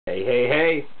Hey, hey,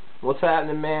 hey, what's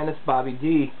happening, man? It's Bobby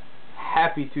D.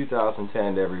 Happy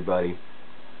 2010 to everybody.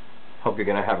 Hope you're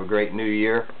going to have a great new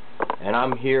year. And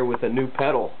I'm here with a new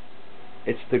pedal.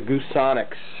 It's the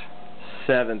GOOSONIQUE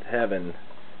Seventh Heaven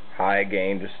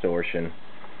Distortion.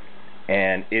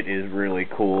 And it is really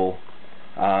cool.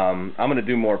 I'm going to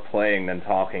do more playing than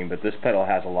talking, but this pedal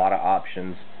has a lot of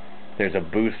options. There's a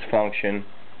boost function.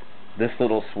 This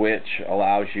little switch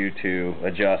allows you to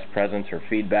adjust presence or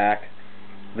feedback.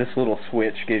 This little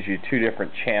switch gives you two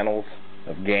different channels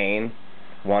of gain,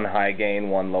 one high gain,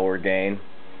 one lower gain.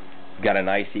 You've got a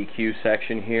nice EQ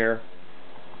section here.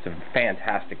 It's a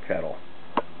fantastic pedal.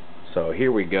 So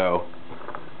here we go.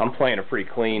 I'm playing a pretty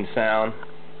clean sound.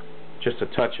 Just a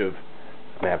touch of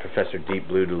Professor Deep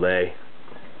Blue delay.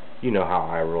 You know how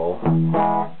I roll. I'm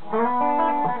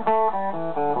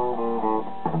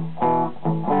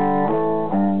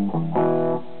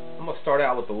going to start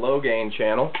out with the low gain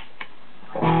channel.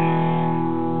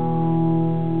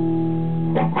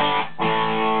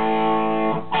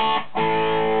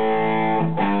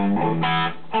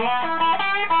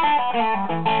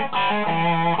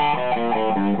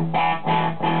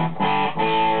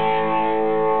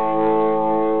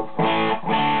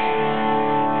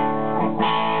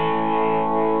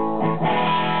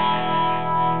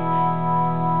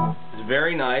 It's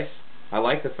very nice. I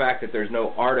like the fact that there's no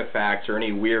artifacts or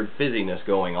any weird fizziness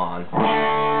going on.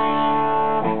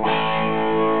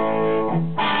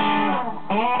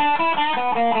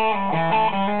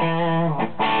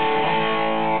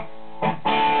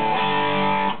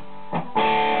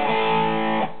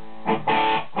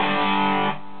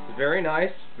 It's very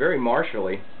nice, very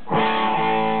martially.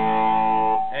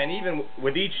 And even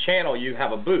with each channel you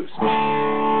have a boost.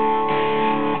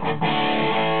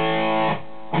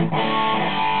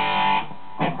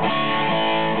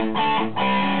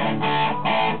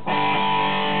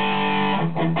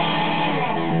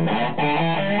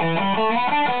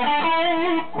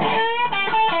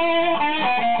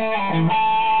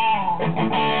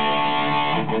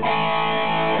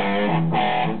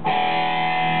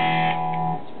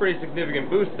 Pretty significant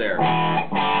boost there. I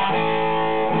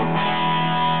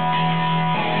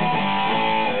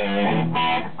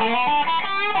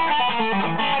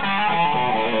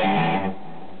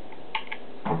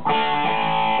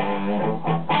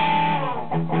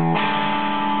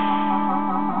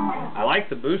like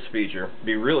the boost feature. It'd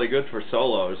be really good for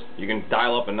solos. You can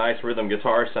dial up a nice rhythm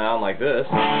guitar sound like this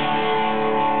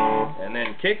and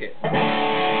then kick it.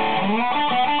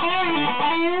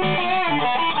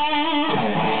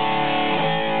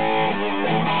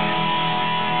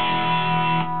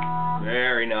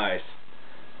 Very nice.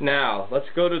 Now, let's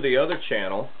go to the other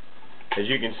channel. As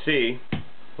you can see,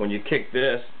 when you kick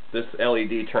this, this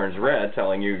LED turns red,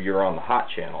 telling you you're on the hot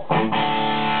channel.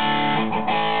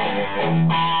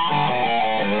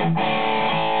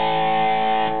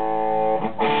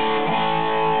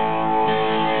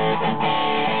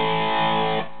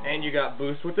 And you got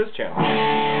boost with this channel.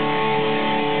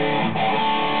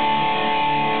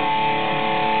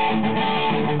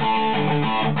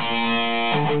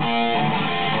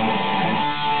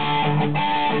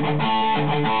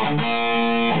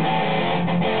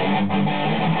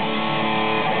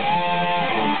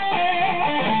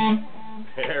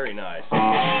 Very nice.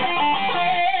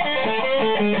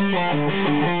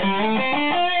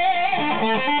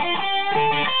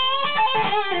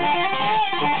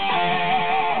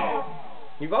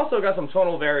 You've also got some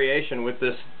tonal variation with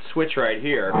this switch right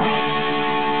here. It's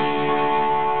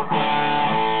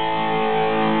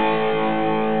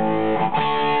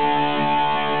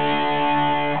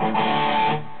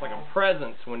like a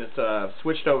presence. When it's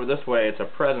switched over this way, it's a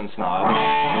presence knob.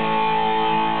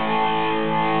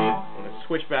 When it's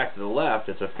switched back to the left,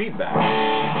 it's a feedback.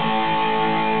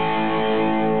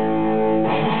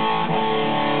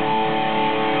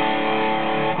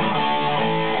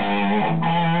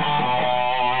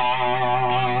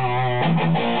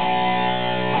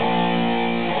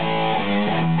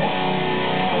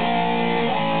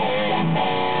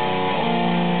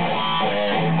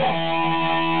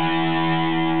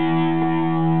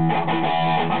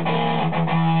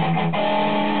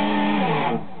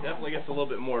 Definitely gets a little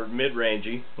bit more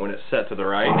mid-rangey when it's set to the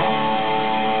right.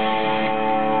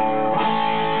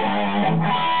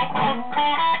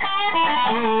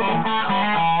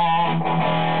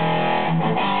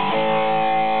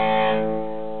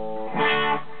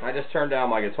 I just turned down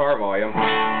my guitar volume.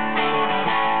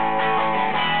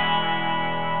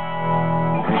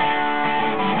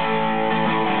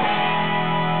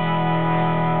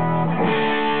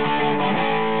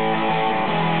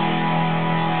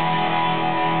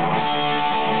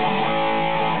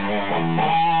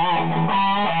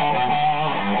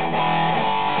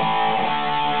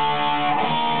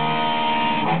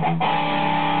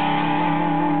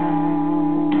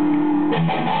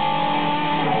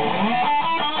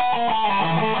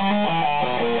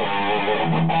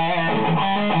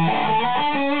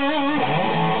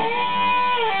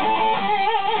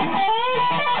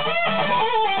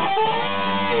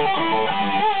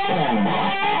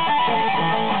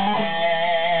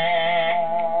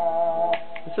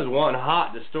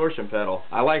 hot distortion pedal.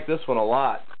 I like this one a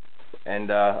lot, and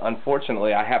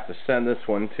unfortunately I have to send this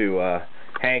one to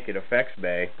Hank at Effects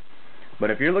Bay.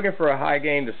 But if you're looking for a high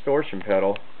gain distortion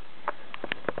pedal,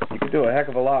 you can do a heck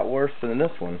of a lot worse than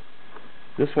this one.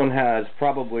 This one has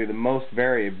probably the most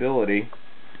variability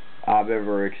I've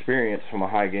ever experienced from a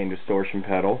high gain distortion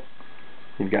pedal.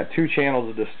 You've got 2 channels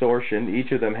of distortion.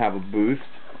 Each of them have a boost.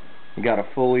 You got a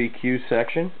full EQ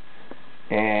section,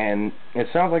 and it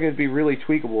sounds like it'd be really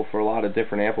tweakable for a lot of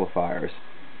different amplifiers.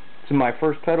 This is my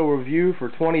first pedal review for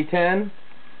 2010,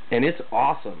 and it's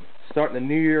awesome. Starting the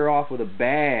new year off with a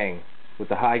bang with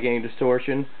the high gain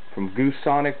distortion from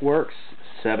GOOSONIQUE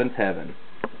Seventh Heaven.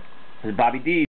 This is Bobby D.